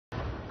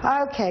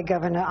Okay,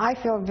 Governor, I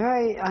feel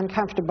very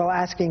uncomfortable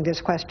asking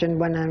this question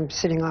when I'm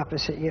sitting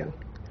opposite you.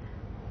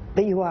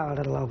 But you are a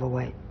little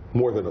overweight.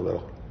 More than a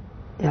little.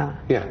 Yeah.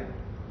 Yeah.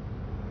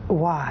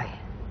 Why?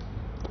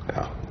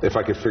 Yeah. If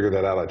I could figure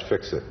that out, I'd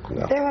fix it.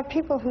 No. There are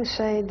people who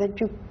say that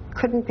you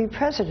couldn't be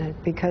president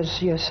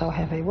because you're so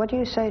heavy. What do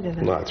you say to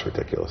them? No, that's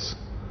ridiculous.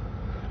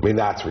 I mean,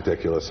 that's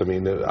ridiculous. I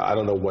mean, I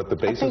don't know what the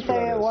basis for that is. I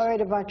think they're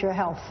worried about your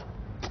health.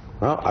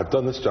 Well, I've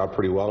done this job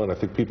pretty well, and I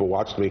think people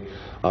watched me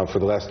for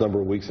the last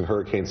number of weeks in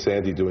Hurricane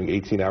Sandy doing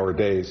 18-hour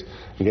days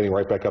and getting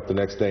right back up the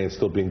next day and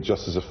still being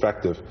just as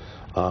effective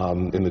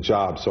in the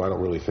job, so I don't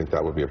really think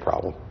that would be a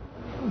problem.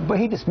 But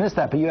he dismissed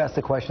that, but you asked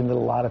the question that a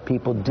lot of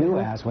people do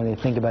ask when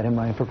they think about him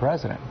running for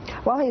president.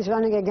 Well, he's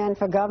running again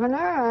for governor,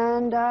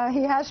 and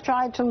he has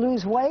tried to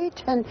lose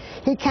weight, and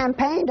he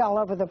campaigned all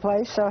over the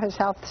place, so his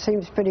health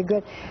seems pretty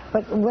good.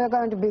 But we're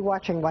going to be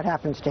watching what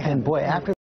happens to him. And boy, after